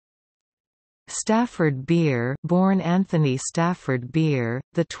Stafford Beer, born Anthony Stafford Beer,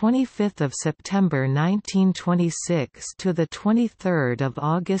 the 25th of September 1926 to the 23rd of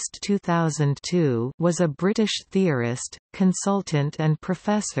August 2002, was a British theorist, consultant and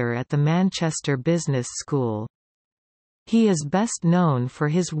professor at the Manchester Business School. He is best known for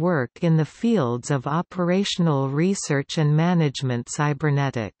his work in the fields of operational research and management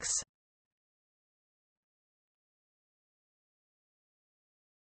cybernetics.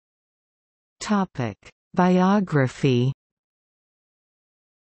 Biography.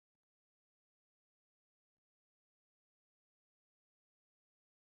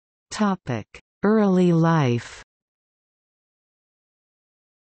 Early life.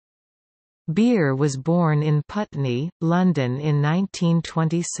 Beer was born in Putney, London in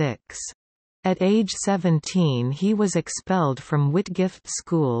 1926. At age 17 he was expelled from Whitgift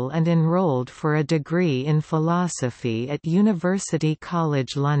School and enrolled for a degree in philosophy at University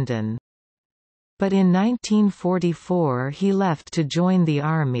College London. But in 1944 he left to join the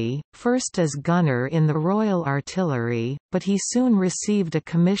army, first as gunner in the Royal Artillery, but he soon received a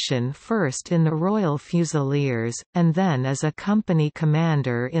commission first in the Royal Fusiliers, and then as a company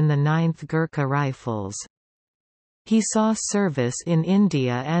commander in the 9th Gurkha Rifles. He saw service in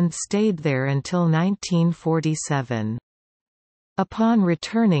India and stayed there until 1947. Upon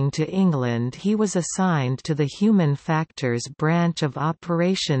returning to England he was assigned to the Human Factors branch of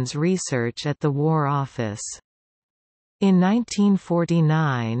Operations Research at the War Office. In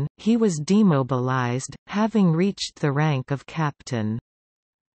 1949, he was demobilized, having reached the rank of captain.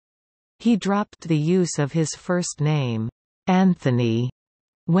 He dropped the use of his first name, Anthony,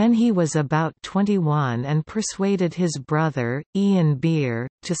 when he was about 21 and persuaded his brother, Ian Beer,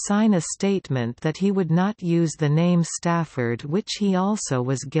 to sign a statement that he would not use the name Stafford, which he also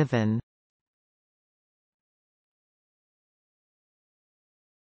was given.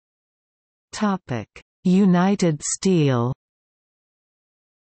 United Steel.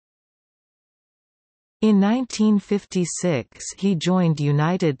 In 1956 he joined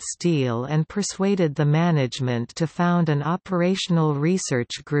United Steel and persuaded the management to found an operational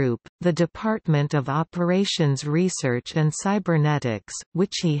research group, the Department of Operations Research and Cybernetics,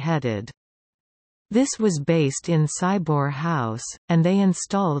 which he headed. This was based in Cybor House, and they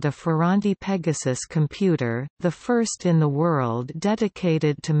installed a Ferranti Pegasus computer, the first in the world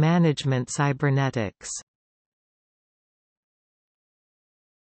dedicated to management cybernetics.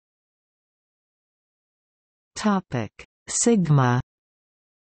 Sigma.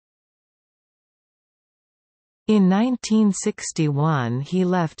 In 1961 he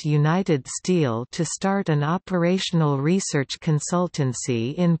left United Steel to start an operational research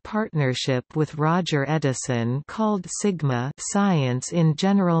consultancy in partnership with Roger Edison called Sigma Science in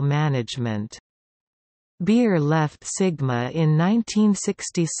General Management. Beer left Sigma in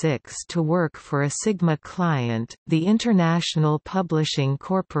 1966 to work for a Sigma client, the International Publishing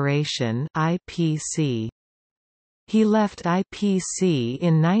Corporation (IPC). He left IPC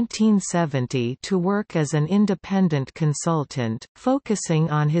in 1970 to work as an independent consultant, focusing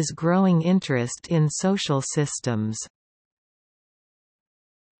on his growing interest in social systems.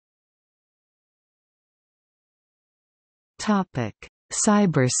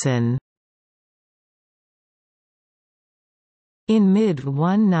 Cybersyn. In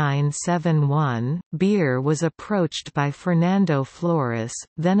mid-1971, Beer was approached by Fernando Flores,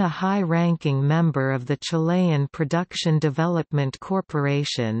 then a high-ranking member of the Chilean Production Development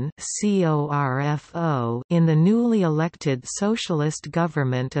Corporation (CORFO) in the newly elected socialist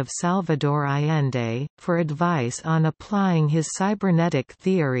government of Salvador Allende, for advice on applying his cybernetic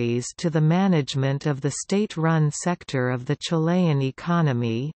theories to the management of the state-run sector of the Chilean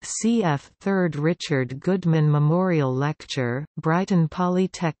economy. Cf. 3rd Richard Goodman Memorial Lecture, Brighton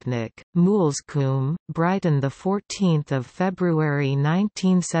Polytechnic, Moulsecoombe, Brighton, 14 February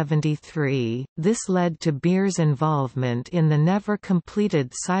 1973. This led to Beer's involvement in the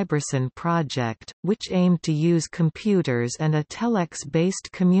never-completed Cybersyn project, which aimed to use computers and a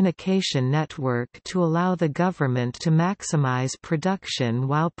telex-based communication network to allow the government to maximize production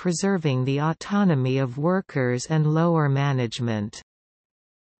while preserving the autonomy of workers and lower management.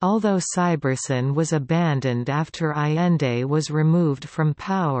 Although Cybersyn was abandoned after Allende was removed from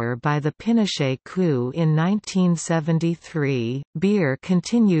power by the Pinochet coup in 1973, Beer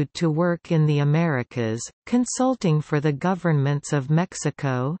continued to work in the Americas, consulting for the governments of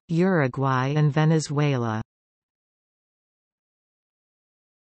Mexico, Uruguay and Venezuela.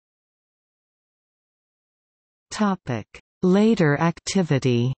 Later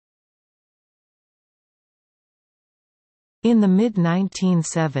activity. In the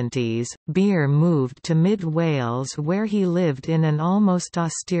mid-1970s, Beer moved to mid-Wales where he lived in an almost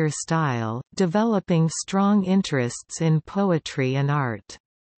austere style, developing strong interests in poetry and art.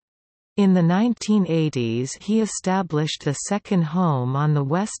 In the 1980s he established a second home on the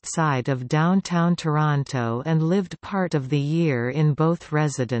west side of downtown Toronto and lived part of the year in both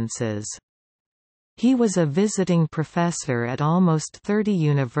residences. He was a visiting professor at almost 30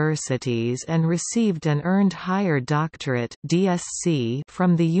 universities and received an earned higher doctorate (DSc)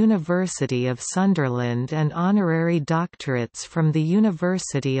 from the University of Sunderland and honorary doctorates from the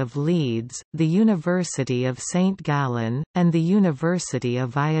University of Leeds, the University of St Gallen, and the University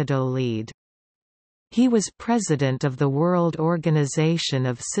of Valladolid. He was president of the World Organization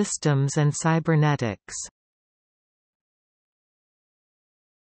of Systems and Cybernetics.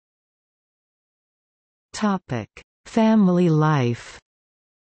 Family life.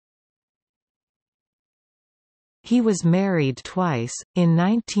 He was married twice, in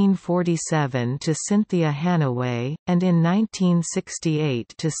 1947 to Cynthia Hannaway, and in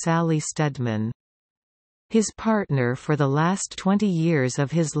 1968 to Sally Steadman. His partner for the last 20 years of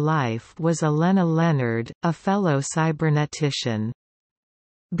his life was Elena Leonard, a fellow cybernetician.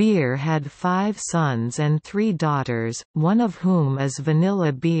 Beer had 5 sons and 3 daughters, one of whom is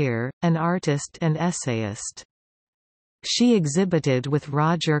Vanilla Beer, an artist and essayist. She exhibited with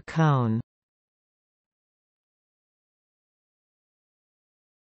Roger Cohn.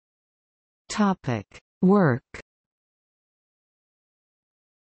 Work.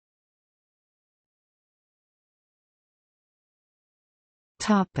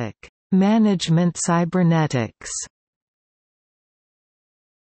 Management cybernetics.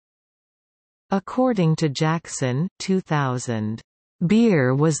 According to Jackson 2000,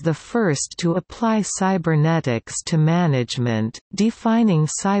 Beer was the first to apply cybernetics to management, defining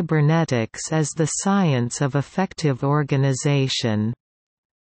cybernetics as the science of effective organization.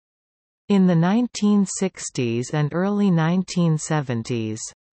 In the 1960s and early 1970s,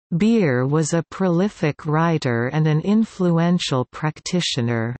 Beer was a prolific writer and an influential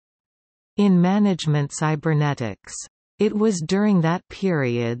practitioner in management cybernetics. It was during that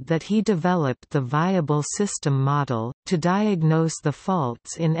period that he developed the viable system model, to diagnose the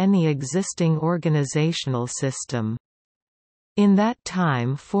faults in any existing organizational system. In that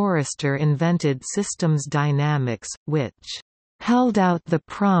time Forrester invented systems dynamics, which held out the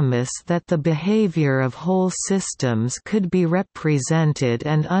promise that the behavior of whole systems could be represented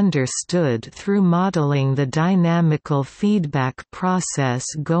and understood through modeling the dynamical feedback process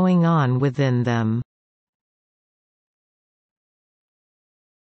going on within them.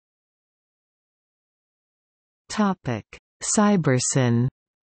 Cybersyn.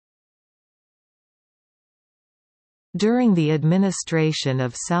 During the administration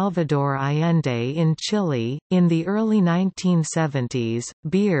of Salvador Allende in Chile, in the early 1970s,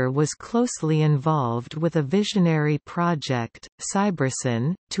 Beer was closely involved with a visionary project,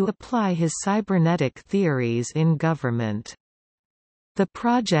 Cybersyn, to apply his cybernetic theories in government. The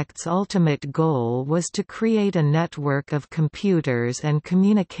project's ultimate goal was to create a network of computers and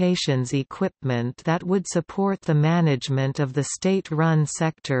communications equipment that would support the management of the state-run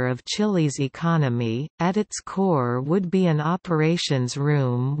sector of Chile's economy. At its core would be an operations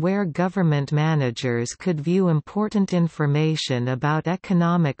room where government managers could view important information about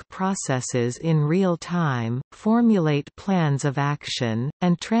economic processes in real time, formulate plans of action,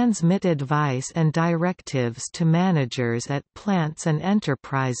 and transmit advice and directives to managers at plants and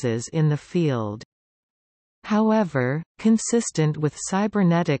enterprises in the field. However, consistent with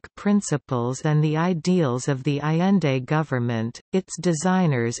cybernetic principles and the ideals of the Allende government, its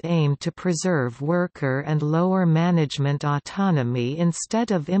designers aimed to preserve worker and lower management autonomy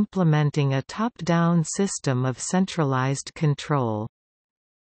instead of implementing a top-down system of centralized control.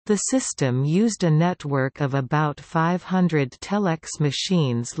 The system used a network of about 500 telex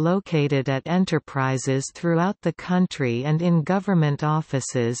machines located at enterprises throughout the country and in government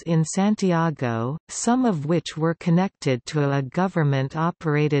offices in Santiago, some of which were connected to a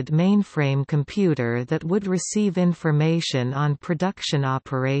government-operated mainframe computer that would receive information on production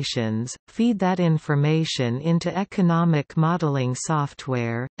operations, feed that information into economic modeling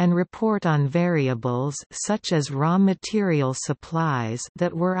software, and report on variables such as raw material supplies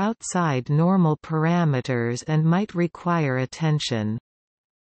that were outside normal parameters and might require attention.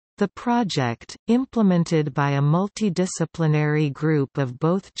 The project, implemented by a multidisciplinary group of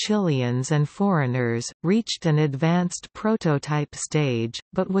both Chileans and foreigners, reached an advanced prototype stage,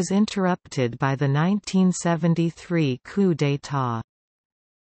 but was interrupted by the 1973 coup d'état.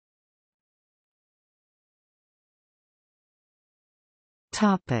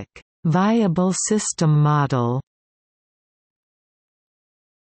 Viable system model.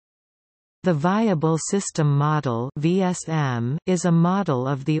 The Viable System Model (VSM) is a model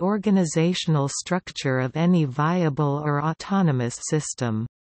of the organizational structure of any viable or autonomous system.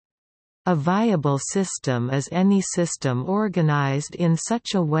 A viable system is any system organized in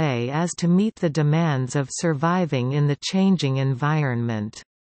such a way as to meet the demands of surviving in the changing environment.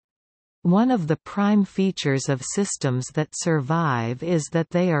 One of the prime features of systems that survive is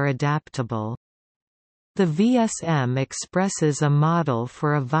that they are adaptable. The VSM expresses a model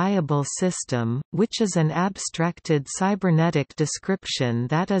for a viable system, which is an abstracted cybernetic description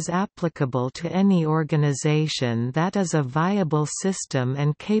that is applicable to any organization that is a viable system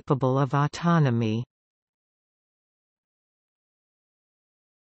and capable of autonomy.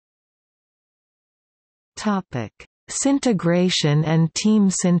 Syntegration and team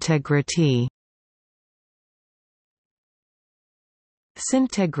Syntegrity.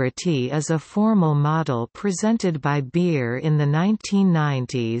 Syntegrity is a formal model presented by Beer in the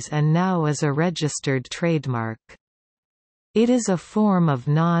 1990s and now is a registered trademark. It is a form of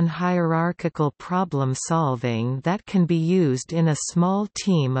non-hierarchical problem-solving that can be used in a small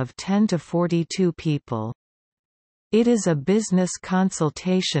team of 10 to 42 people. It is a business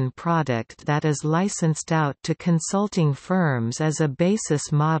consultation product that is licensed out to consulting firms as a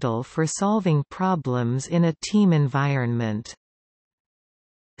basis model for solving problems in a team environment.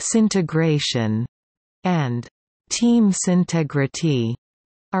 Syntegration and team Syntegrity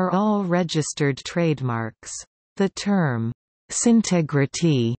are all registered trademarks. The term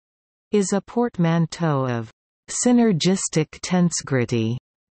Syntegrity is a portmanteau of synergistic tensegrity.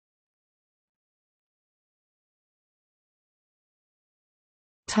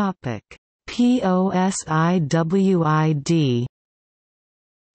 Topic: POSIWID.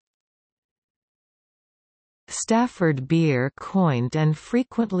 Stafford Beer coined and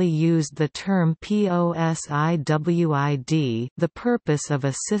frequently used the term POSIWID, the purpose of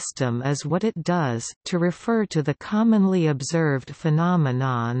a system is what it does, to refer to the commonly observed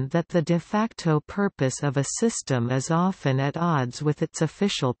phenomenon that the de facto purpose of a system is often at odds with its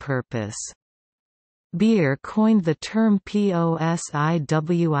official purpose. Beer coined the term POSIWID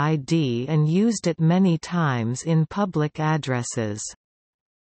and used it many times in public addresses.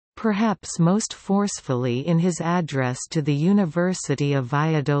 Perhaps most forcefully in his address to the University of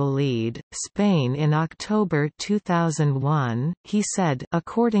Valladolid, Spain in October 2001, he said,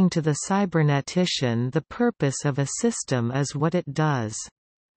 "According to the cybernetician, the purpose of a system is what it does."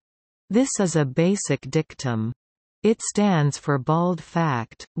 This is a basic dictum. It stands for bald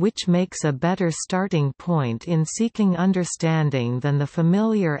fact, which makes a better starting point in seeking understanding than the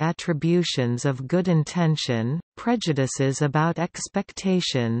familiar attributions of good intention, prejudices about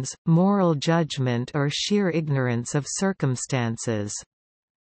expectations, moral judgment or sheer ignorance of circumstances.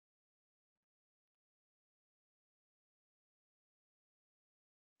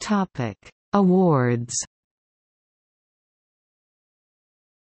 Awards.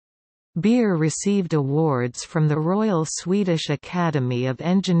 Beer received awards from the Royal Swedish Academy of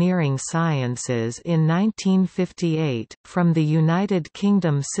Engineering Sciences in 1958, from the United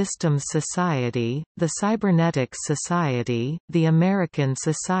Kingdom Systems Society, the Cybernetics Society, the American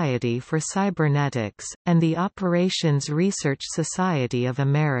Society for Cybernetics, and the Operations Research Society of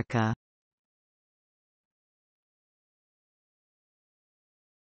America.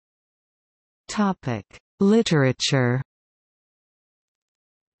 Literature.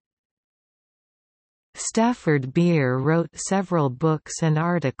 Stafford Beer wrote several books and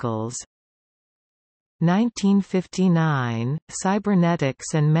articles. 1959,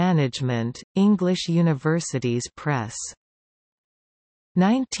 Cybernetics and Management, English Universities Press.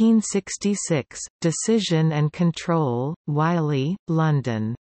 1966, Decision and Control, Wiley,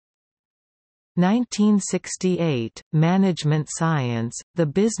 London. 1968, Management Science, The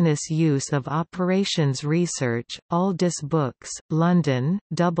Business Use of Operations Research, Aldous Books, London,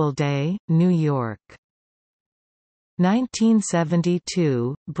 Doubleday, New York.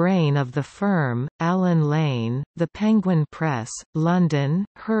 1972, Brain of the Firm, Alan Lane, The Penguin Press, London,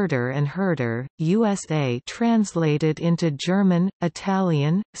 Herder and Herder, USA. Translated into German,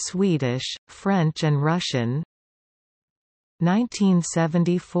 Italian, Swedish, French and Russian.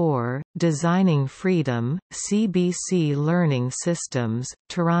 1974, Designing Freedom, CBC Learning Systems,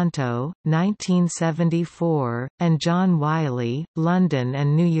 Toronto, 1974, and John Wiley, London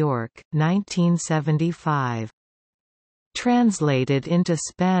and New York, 1975. Translated into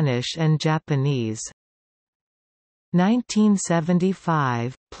Spanish and Japanese.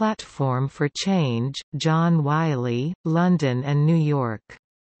 1975, Platform for Change, John Wiley, London and New York.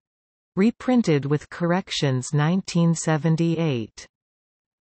 Reprinted with corrections 1978.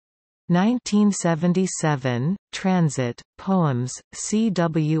 1977, Transit, Poems,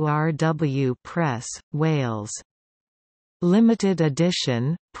 CWRW Press, Wales. Limited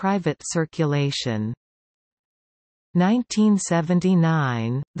edition, private circulation.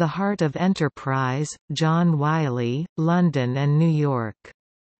 1979, The Heart of Enterprise, John Wiley, London and New York.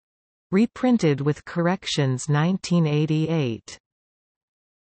 Reprinted with corrections 1988.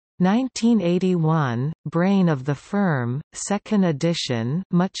 1981, Brain of the Firm, 2nd edition,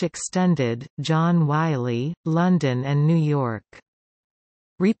 much extended, John Wiley, London and New York.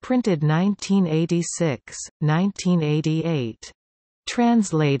 Reprinted 1986, 1988.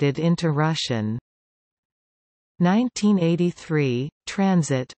 Translated into Russian. 1983,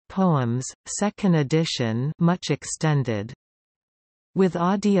 Transit, Poems, 2nd edition, much extended. With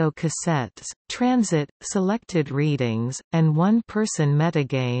audio cassettes, Transit, selected readings, and one-person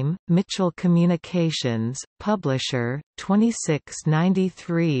metagame, Mitchell Communications, Publisher,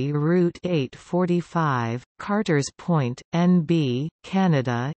 2693 Route 845, Carters Point, NB,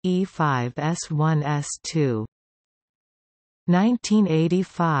 Canada, E5S1S2.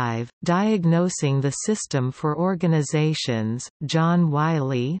 1985, Diagnosing the System for Organizations, John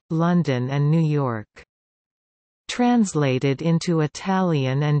Wiley, London and New York. Translated into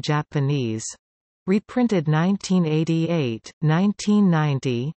Italian and Japanese. Reprinted 1988,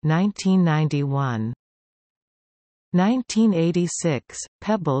 1990, 1991. 1986,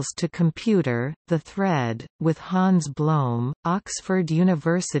 Pebbles to Computer, The Thread, with Hans Blom, Oxford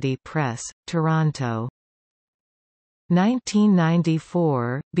University Press, Toronto.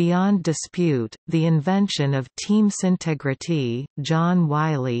 1994, Beyond Dispute, The Invention of Team Syntegrity, John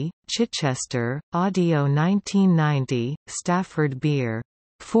Wiley, Chichester, Audio 1990, Stafford Beer.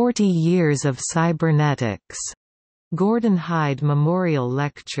 40 Years of Cybernetics. Gordon Hyde Memorial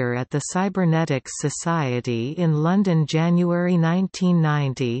Lecture at the Cybernetics Society in London, January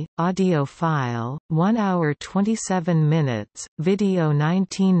 1990, audio file, 1 hour 27 minutes, video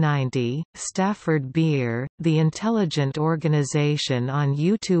 1990, Stafford Beer, The Intelligent Organization on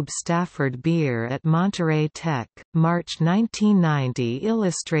YouTube. Stafford Beer at Monterey Tech, March 1990,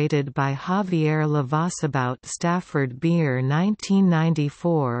 illustrated by Javier Lavas. About Stafford Beer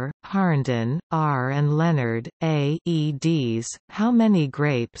 1994, Harnden, R. and Leonard, A. eds, How Many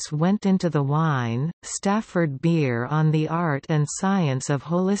Grapes Went into the Wine, Stafford Beer on the Art and Science of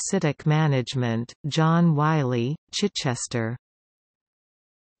Holistic Management, John Wiley, Chichester.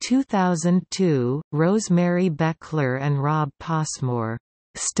 2002, Rosemary Beckler and Rob Passmore.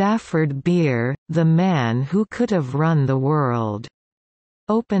 Stafford Beer, The Man Who Could Have Run the World.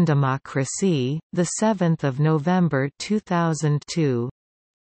 Open Democracy, 7 November 2002.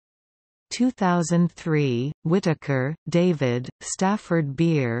 2003, Whitaker, David, Stafford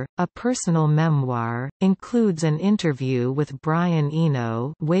Beer, A Personal Memoir, includes an interview with Brian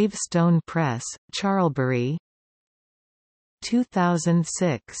Eno, Wavestone Press, Charlbury.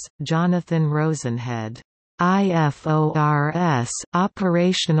 2006, Jonathan Rosenhead. IFORS,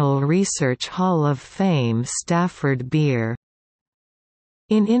 Operational Research Hall of Fame. Stafford Beer.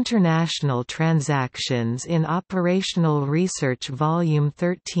 In International Transactions in Operational Research Volume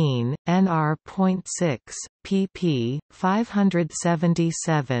 13, Nr.6, pp.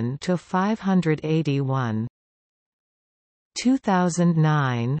 577–581.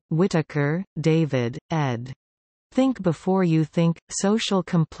 2009, Whitaker, David, ed. Think Before You Think, Social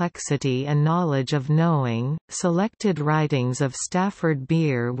Complexity and Knowledge of Knowing, Selected Writings of Stafford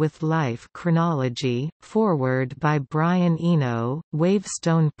Beer with Life Chronology, foreword by Brian Eno,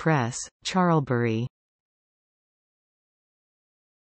 Wavestone Press, Charlbury.